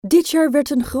Dit jaar werd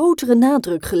een grotere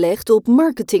nadruk gelegd op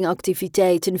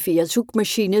marketingactiviteiten via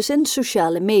zoekmachines en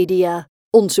sociale media.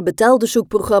 Onze betaalde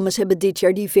zoekprogramma's hebben dit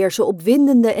jaar diverse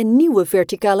opwindende en nieuwe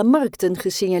verticale markten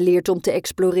gesignaleerd om te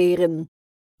exploreren.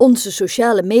 Onze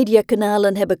sociale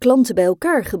mediakanalen hebben klanten bij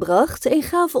elkaar gebracht en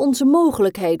gaven ons een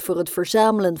mogelijkheid voor het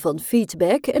verzamelen van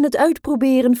feedback en het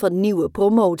uitproberen van nieuwe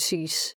promoties.